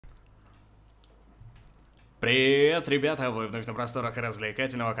Привет, ребята! Вы вновь на просторах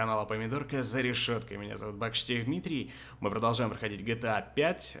развлекательного канала Помидорка за решеткой. Меня зовут Бакштеев Дмитрий. Мы продолжаем проходить GTA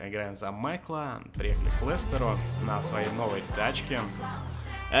 5. Играем за Майкла. Приехали к Лестеру на своей новой тачке.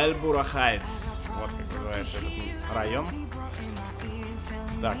 Эльбура Хайтс. Вот как называется этот район.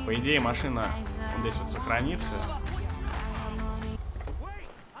 Так, по идее, машина здесь вот сохранится,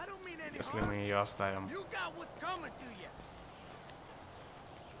 если мы ее оставим.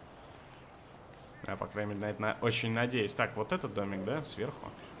 Я, по крайней мере, на это очень надеюсь. Так, вот этот домик, да, сверху?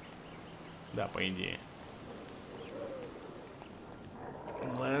 Да, по идее.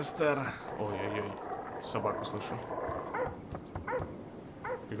 Лестер. Ой-ой-ой. Собаку слышу.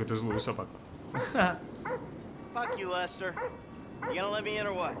 Какую-то злую собаку. Fuck you, Lester. You gonna let me in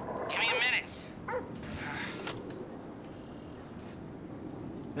or what? Give me a minute.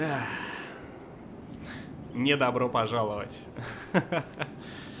 Не добро пожаловать.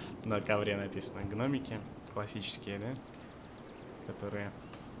 На ковре написано гномики, классические, да? Которые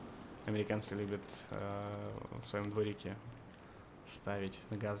американцы любят в своем дворике ставить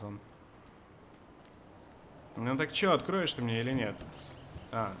на газон. Ну так что, откроешь ты мне или нет?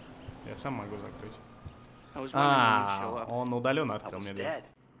 А, я сам могу закрыть. А, он удаленно открыл мне дверь.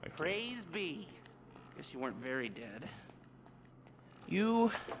 Praise be. Guess you weren't very dead. You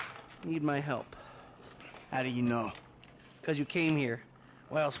need my help. How do you know? Because you came here.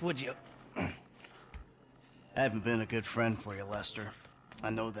 Why else would you? I haven't been a good friend for you, Lester. I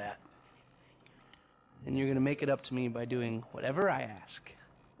know that. And you're gonna make it up to me by doing whatever I ask.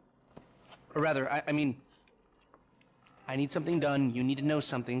 Or rather, I mean, I need something done, you need to know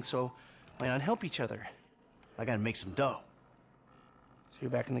something, so why not help each other? I gotta make some dough. So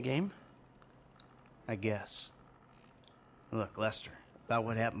you're back in the game? I guess. Look, Lester, about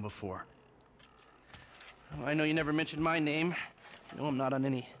what happened before. Oh, I know you never mentioned my name. I know I'm not on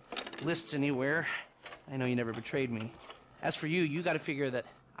any lists anywhere. I know you never betrayed me. As for you, you gotta figure that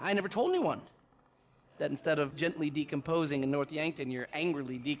I never told anyone. That instead of gently decomposing in North Yankton, you're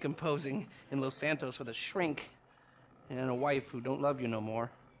angrily decomposing in Los Santos with a shrink and a wife who don't love you no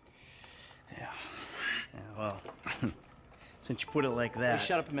more. Yeah, well, since you put it like that... Hey,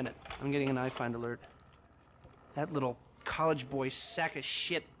 shut up a minute. I'm getting an iFind alert. That little college boy sack of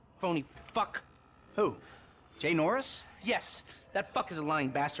shit, phony fuck. Who? Jay Norris? Yes, that fuck is a lying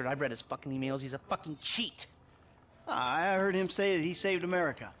bastard. I've read his fucking emails. He's a fucking cheat. I heard him say that he saved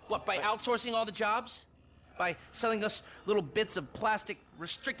America. What, by outsourcing all the jobs? By selling us little bits of plastic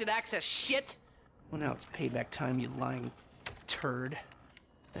restricted access shit? Well, now it's payback time, you lying turd.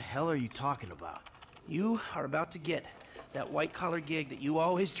 The hell are you talking about? You are about to get that white-collar gig that you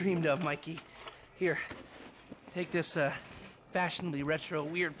always dreamed of, Mikey. Here, take this, fashionably retro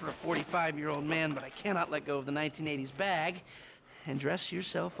weird for a 45-year-old man, but I cannot let go of the 1980s bag, and dress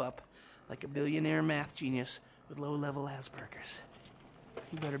yourself up like a billionaire math genius with low-level Asperger's.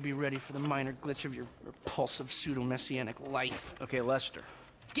 You better be ready for the minor glitch of your repulsive pseudo-messianic life. Okay, Lester.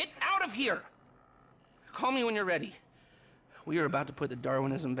 Get out of here! Call me when you're ready. We are about to put the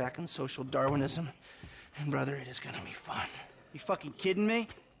Darwinism back in social Darwinism, and brother, it is gonna be fun. You fucking kidding me?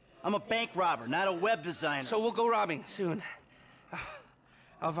 I'm a bank robber, not a web designer. So we'll go robbing soon.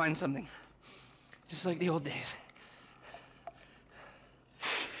 I'll find something. Just like the old days.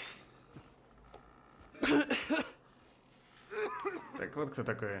 Так вот кто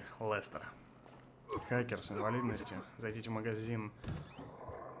такой Лестер. Хакер с инвалидностью. Зайдите в магазин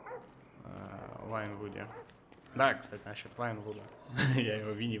Вайнвуде. Да, кстати, насчет Вайнвуда. Я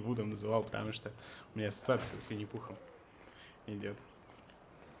его Винни Вудом называл, потому что у меня ассоциация с Винни-Пухом идет.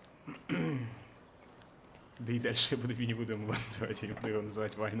 Да и дальше я буду Винни-Вудом его называть, я не буду его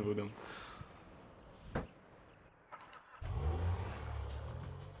называть Вайнвудом.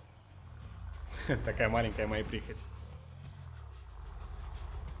 Такая маленькая моя прихоть.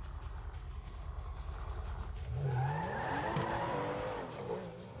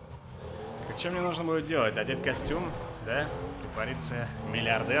 Так что мне нужно будет делать? Одеть костюм, да? Притвориться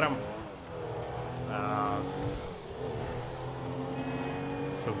миллиардером.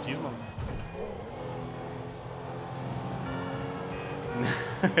 С аутизмом.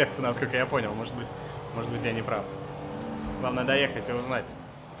 Это, насколько я понял, может быть я не прав. Главное доехать и узнать.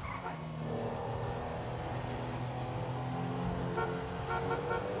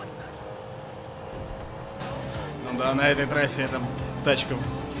 Ну да, на этой трассе эта тачка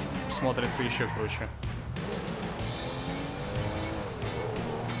смотрится еще круче.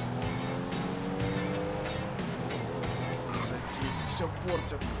 Все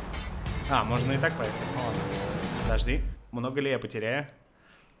портят. А, можно и так поехать. Ну ладно. Подожди. Много ли я потеряю?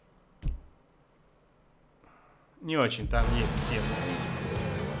 Не очень, там есть съезд.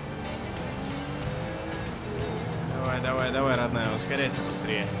 давай, давай, родная, ускоряйся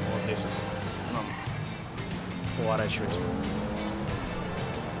быстрее. Вот здесь вот нам поворачивать.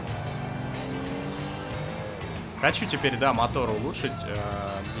 Хочу теперь, да, мотор улучшить,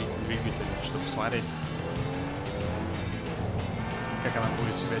 двигатель, чтобы посмотреть, как она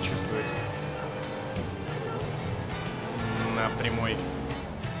будет себя чувствовать на прямой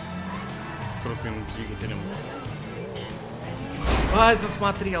с крутым двигателем. Ай,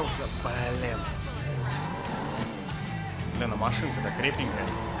 засмотрелся, блин. Блин, а машинка-то крепенькая.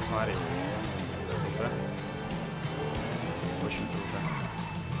 Смотрите. Круто. Очень круто.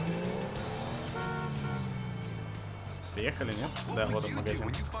 Приехали, нет? Да, вот он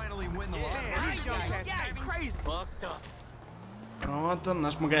магазин. Вот он,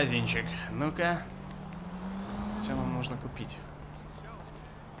 наш магазинчик. Ну-ка. Что нам нужно купить?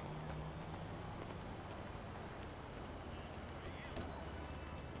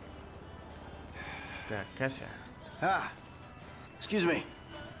 Так, Кася. Excuse me.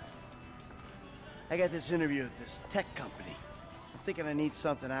 I got this interview at this tech company. I'm thinking I need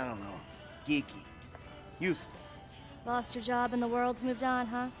something, I don't know, geeky, youthful. Lost your job and the world's moved on,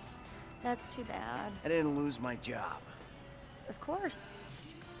 huh? That's too bad. I didn't lose my job. Of course.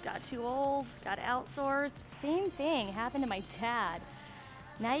 Got too old, got outsourced. Same thing happened to my dad.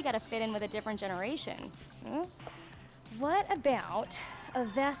 Now you gotta fit in with a different generation. Hmm? What about a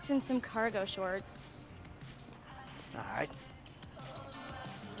vest and some cargo shorts? All right.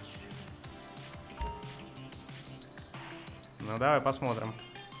 Ну, давай посмотрим.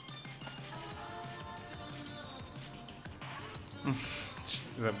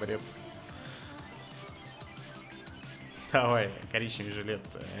 Что за бред? Давай, коричневый жилет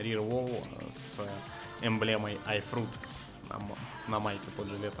Rear Wall с эмблемой iFruit на майке под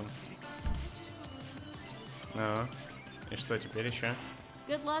жилетом. Ну, и что теперь еще?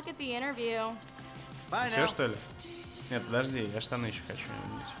 Good luck at the interview. Все, что ли? Нет, подожди, я штаны еще хочу.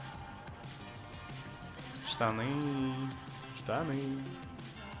 Штаны.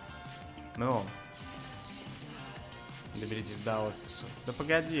 Ну. Доберитесь до офиса. Да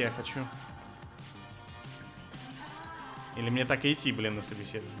погоди, я хочу. Или мне так и идти, блин, на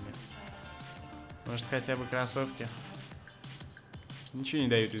собеседование? Может, хотя бы кроссовки? Ничего не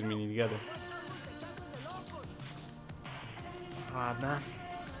дают изменить, гады. Ладно.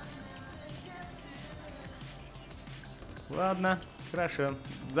 Ладно, хорошо.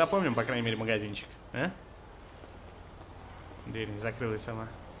 Запомним, по крайней мере, магазинчик. А? Дверь не закрылась сама.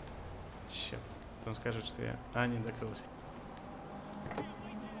 Черт. Потом скажут, что я... А, нет, закрылась.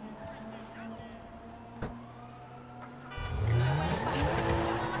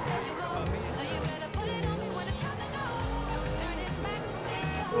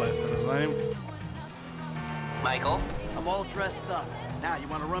 Лестер звоним. Michael? I'm all dressed up. Now, you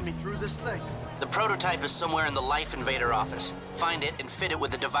want to run me through this thing? The prototype is somewhere in the Life Invader office. Find it and fit it with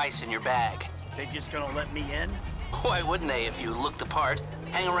the device in your bag. They just gonna let me in? Why wouldn't they if you look the part?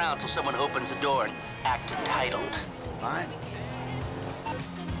 Hang around till someone opens the door and act entitled. Fine.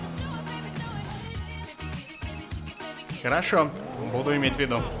 Хорошо, буду иметь в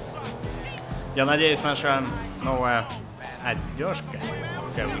виду. Я надеюсь, наша новая одежка,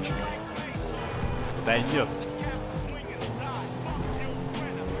 в кавычках, дойдет.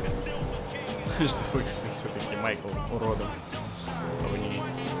 Что выглядит все-таки Майкл уродом в ней.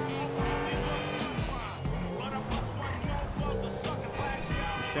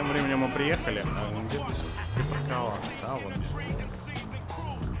 Тем временем мы приехали, а где здесь припарковаться? А вот.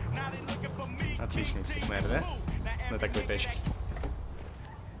 Отличный сценарий, да? На такой тачке.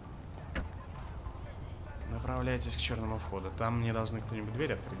 Направляйтесь к черному входу. Там мне должны кто-нибудь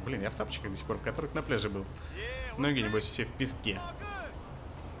дверь открыть. Блин, я в тапочках до сих пор, в которых на пляже был. Ноги, небось, все в песке.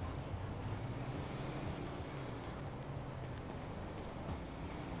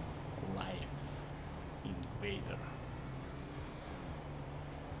 Life Invader.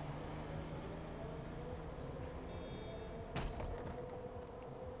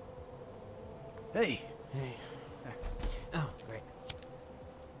 Hey. Hey. Oh, great.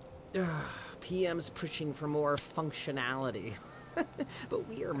 PM's pushing for more functionality. But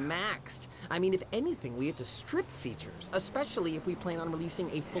we are maxed. I mean, if anything, we have to strip features, especially if we plan on releasing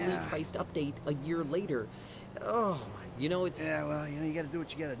a fully priced update a year later. Oh, you know, it's... Yeah, well, you know, you gotta do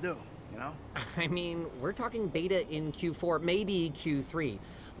what you gotta do, you know? I mean, we're talking beta in Q4, maybe Q3.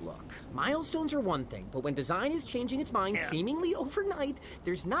 Look, milestones are one thing, but when design is changing its mind seemingly overnight,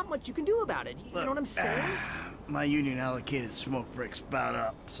 there's not much you can do about it. You know what I'm saying? My union allocated smoke breaks about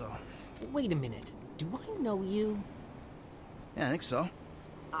up, so... Wait a minute. Do I know you? Yeah, I think so.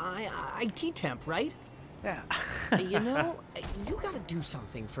 IT temp, right? Yeah. You know, you gotta do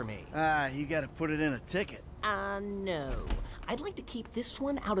something for me. You gotta put it in a ticket. No. I'd like to keep this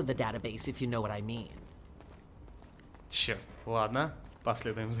one out of the database, if you know what I mean. Черт, ладно,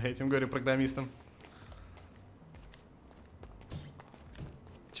 последуем за этим горе-программистом.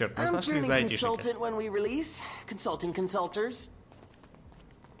 Черт, нас нашли за айтишника. Consultant when we release. Consulting consulters.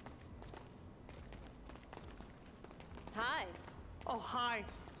 Hi. Oh, hi.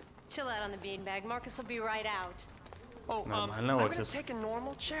 Chill out on the beanbag. Marcus will be right out. Oh, Нормально, I'm gonna офис. take a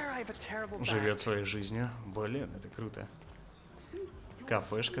normal chair. I have a terrible back. Живет своей жизнью. Блин, это круто.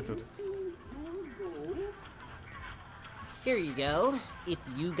 Кафешка тут. Here you go. If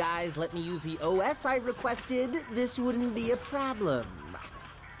you guys let me use the OS I requested, this wouldn't be a problem.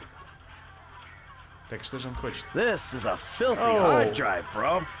 Так что же он хочет? This is a filthy hard drive,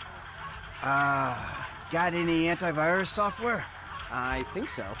 bro. Got any antivirus software? I think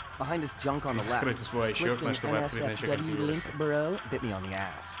so. Behind this junk on the left. Закройте всплывающее окно, чтобы открыть начать активироваться. bro, bit me on the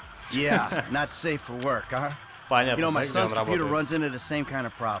ass. Yeah, not safe for work, huh? Понятно, You know, my да, где он son's computer работает? runs into the same kind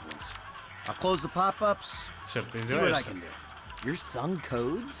of problems. I'll close the pop-ups, Черт, ты see what I издеваешься? can do. Your son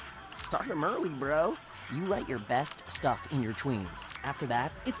codes? Start him early, bro. You write your best stuff in your tweens. After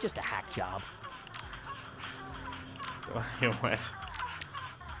that, it's just a hack job. Твою мать.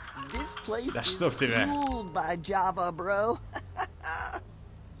 This place Да is чтоб тебя. fueled by Java, bro.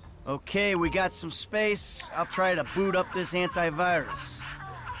 Okay, we got some space. I'll try to boot up this antivirus.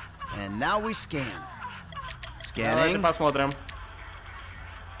 And now we scan. Давайте Scanning. посмотрим.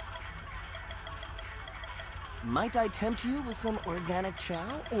 Might I tempt you with some organic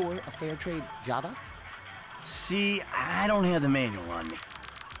chow or a fair trade Java? See, I don't have the manual on me.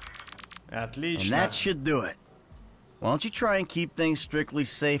 And Отлично. that should do it. Why don't you try and keep things strictly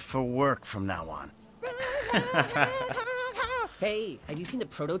safe for work from now on? Hey, have you seen the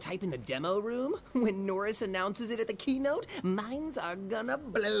prototype in the demo room? When Norris announces it at the keynote, minds are gonna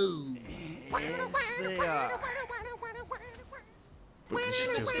blow. Yes, they are.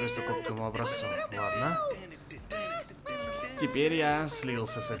 Подключите устройство к опытному образцу. Ладно. Теперь я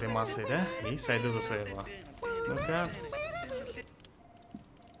слился с этой массой, да? И сойду за своего. Ну-ка.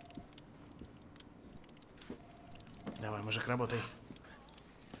 Давай, мужик, работай.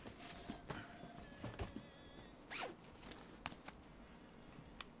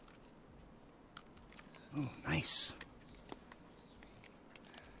 Oh, nice.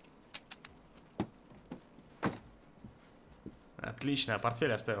 Отлично, а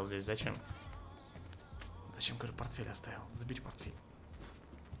портфель оставил здесь. Зачем? Зачем, говорю, портфель оставил? Забери портфель.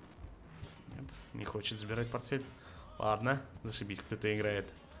 Нет, не хочет забирать портфель. Ладно, зашибись, кто-то играет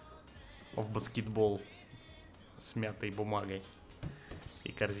в баскетбол с мятой бумагой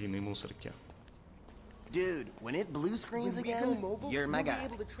и корзиной мусорки. Dude, when it blue screens again, you're my guy.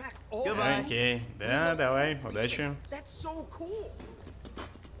 Окей, да, давай, удачи. That's so cool.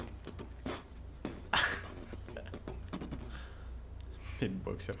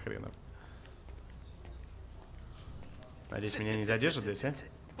 Боксер хренов. Надеюсь, меня не задержат здесь, а?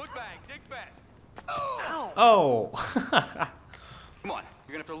 Оу! Come on,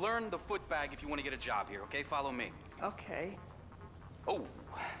 you're gonna have to learn the foot bag if you want to get a job here, okay? Follow me. Okay. Oh.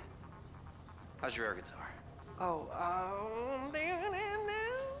 How's your air guitar? Oh,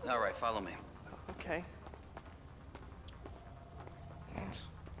 All right, follow me. okay.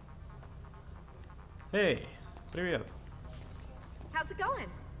 Эй, привет. How's it going?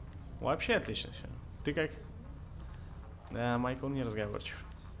 Вообще отлично все. Ты как? Да, Майкл не разговорчив.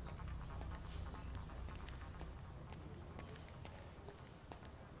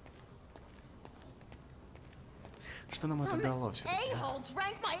 Что нам это дало все-таки? A-hole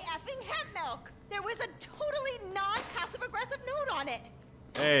drank my effing hemp milk. There was a totally non-passive-aggressive note on it.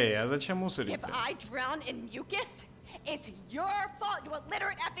 Эй, а зачем If мусорить-то? I drown in mucus, it's your fault, you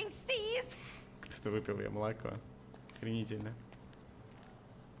illiterate effing seas. Кто-то выпил я молоко. Охренительно.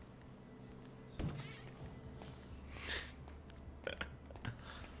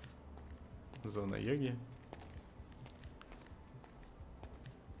 Зона йоги.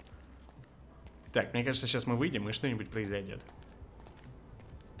 Так, мне кажется, сейчас мы выйдем и что-нибудь произойдет.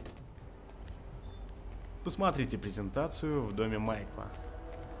 Посмотрите презентацию в доме Майкла.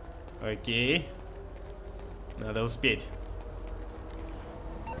 Окей. Надо успеть.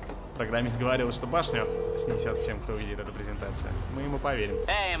 Программист говорил, что башню снесет всем, кто увидит эту презентацию. Мы ему поверим.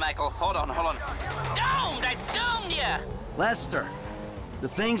 Hey, Michael, hold on. Domed! I domed ya! Lester, the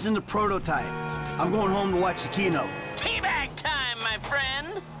thing's in the prototype. I'm going home to watch the keynote. Teabag time, my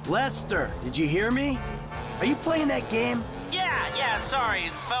friend! Lester, did you hear me? Are you playing that game? Yeah, sorry,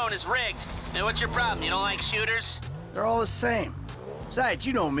 the phone is rigged. Now, what's your problem? You don't like shooters? They're all the same. Besides,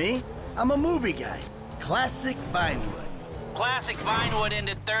 you know me. I'm a movie guy. Classic Vinewood. Classic Vinewood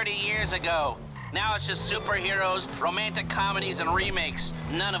ended 30 years ago. Now it's just superheroes, romantic comedies, and remakes,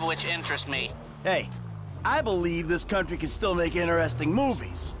 none of which interest me. Hey, I believe this country can still make interesting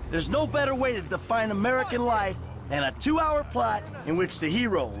movies. There's no better way to define American life than a 2-hour plot in which the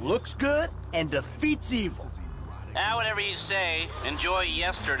hero looks good and defeats evil. Whatever you say. Enjoy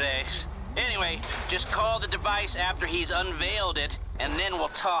yesterday. Anyway, just call the device after he's unveiled it, and then we'll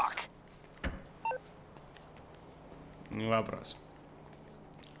talk. Не вопрос.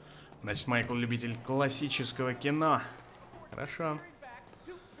 Значит, Майкл любитель классического кино. Хорошо.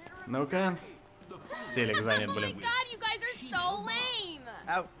 Ну-ка. Телек занят, блин. God, you guys are so lame.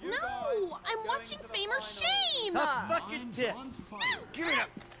 Out. No, I'm watching Fame or Shame. Fucking tits. Give it up.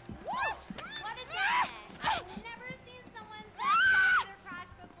 What is that? I've never seen someone that touch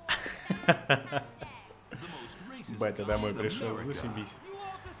their crotch before. Батя домой пришел, зашибись.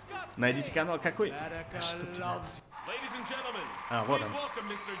 Найдите канал какой? Что тебя? А, вот он.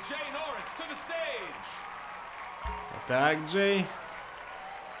 Так, Джей.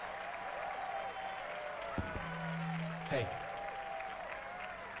 Hey,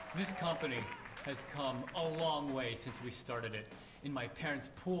 this company has come a long way since we started it in my parents'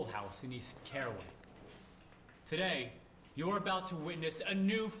 pool house in East Caraway. Today, you're about to witness a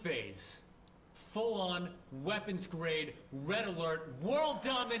new phase. Full-on, weapons-grade, red alert, world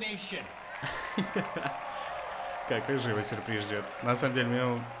domination! Какой же его сюрприз ждет. На самом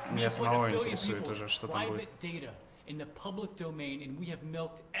деле, меня самого интересует уже, что там будет. In the public domain, and we have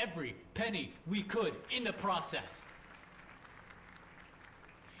milked every penny we could in the process.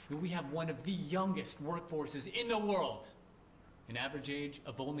 And we have one of the youngest workforces in the world. An average age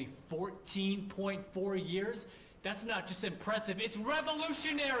of only 14.4 years. That's not just impressive, it's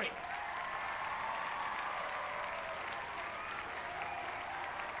revolutionary!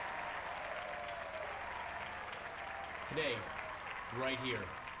 Today, right here,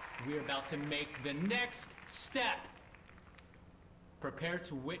 we're about to make the next step. Prepare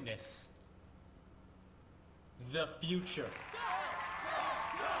to witness the future.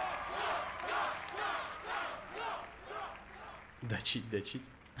 Дочить.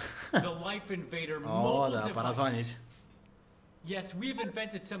 The Life Invader О, mobile да, device. пора звонить. Yes, we've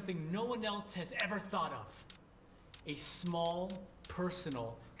invented something no one else has ever thought of. A small,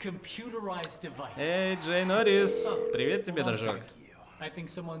 personal, computerized device. Эй, Джей Норрис. Привет тебе, дружок. I think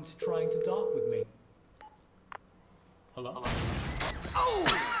someone's trying to talk with me. Hello? Oh!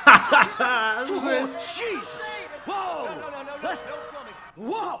 Jesus! Whoa! Let's...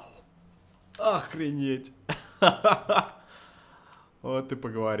 Whoa! Охренеть. Вот и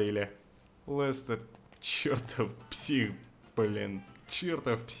поговорили. Лестер, чертов псих, блин.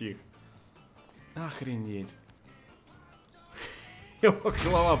 Чертов псих. Охренеть. Его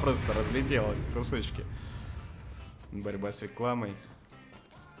голова просто разлетелась на кусочки. Борьба с рекламой.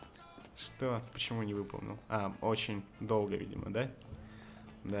 Что? Почему не выполнил? А, очень долго, видимо, да?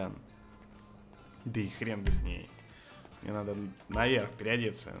 Да. Да и хрен бы с ней. Мне надо наверх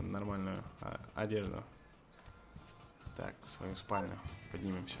переодеться в нормальную одежду. Так, в свою спальню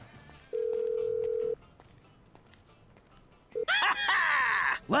поднимемся.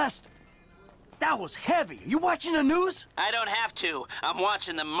 Lest, that was heavy. You watching the news? I don't have to. I'm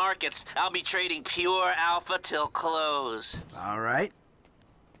watching the markets. I'll be trading pure alpha till close. All right.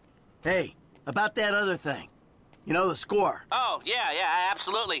 Hey, about that other thing. You know, the score. Oh, yeah,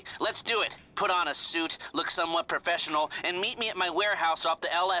 absolutely. Let's do it. Put on a suit, look somewhat professional, and meet me at my warehouse off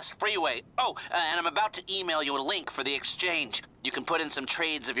the LS freeway. Oh, and I'm about to email you a link for the exchange. You can put in some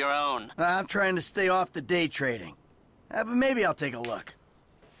trades of your own. I'm trying to stay off the day trading. But maybe I'll take a look.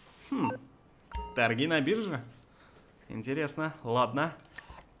 Торги на бирже? Интересно. Ладно.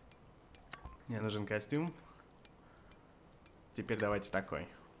 Мне нужен костюм. Теперь давайте такой.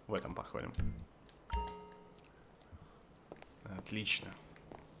 В этом походим. Отлично.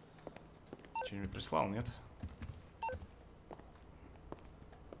 Что-нибудь прислал, нет?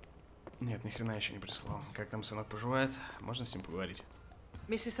 Нет, ни хрена еще не прислал. Как там сынок поживает? Можно с ним поговорить?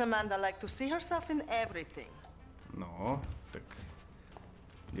 Mrs. Amanda like to see herself in everything. Ну, так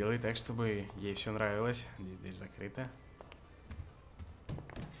делай так, чтобы ей все нравилось. Здесь дверь закрыта.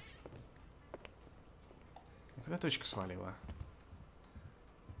 Куда точка свалила?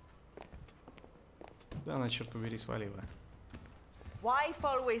 Да, она, черт побери, свалила. Wife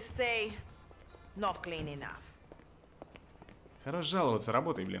always say, not clean enough. Хорош жаловаться,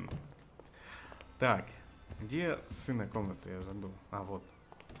 работай, блин. Так, где сына комната? Я забыл. А, вот.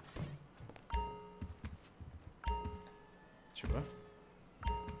 Чего?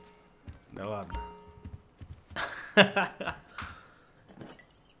 Да ладно.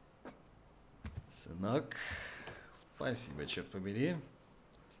 Ок. Спасибо, черт побери.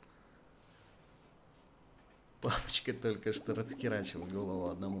 Папочка только что расхерачил голову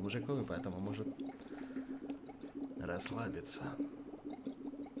одному мужику, и поэтому может расслабиться.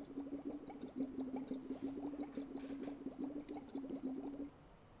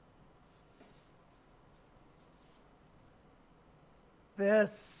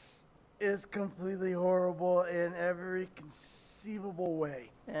 This is completely horrible in every conceivable way,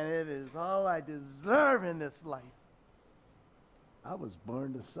 and it is all I deserve in this life. I was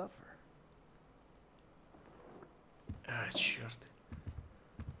born to suffer. А, черт.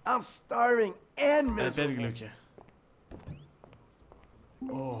 I'm starving and Опять miserable. глюки.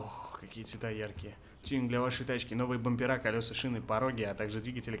 Ох, какие цвета яркие. Тюнинг для вашей тачки. Новые бампера, колеса, шины, пороги, а также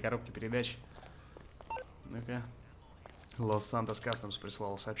двигатели, коробки передач. Ну-ка. Лос-Сантос Кастомс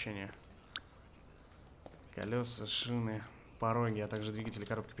прислал сообщение. Колеса, шины, пороги, а также двигатели,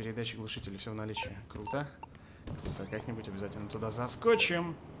 коробки передач, глушители, все в наличии. Круто. Круто. Как-нибудь обязательно туда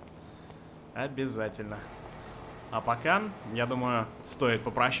заскочим. Обязательно. А пока, я думаю, стоит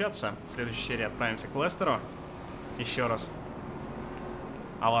попрощаться. В следующей серии отправимся к Лестеру. Еще раз.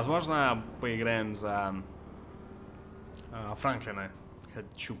 А возможно, поиграем за Франклина.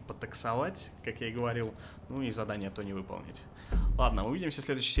 Хочу потаксовать, как я и говорил. Ну и задание то не выполнить. Ладно, увидимся в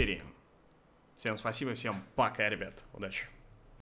следующей серии. Всем спасибо, всем пока, ребят. Удачи.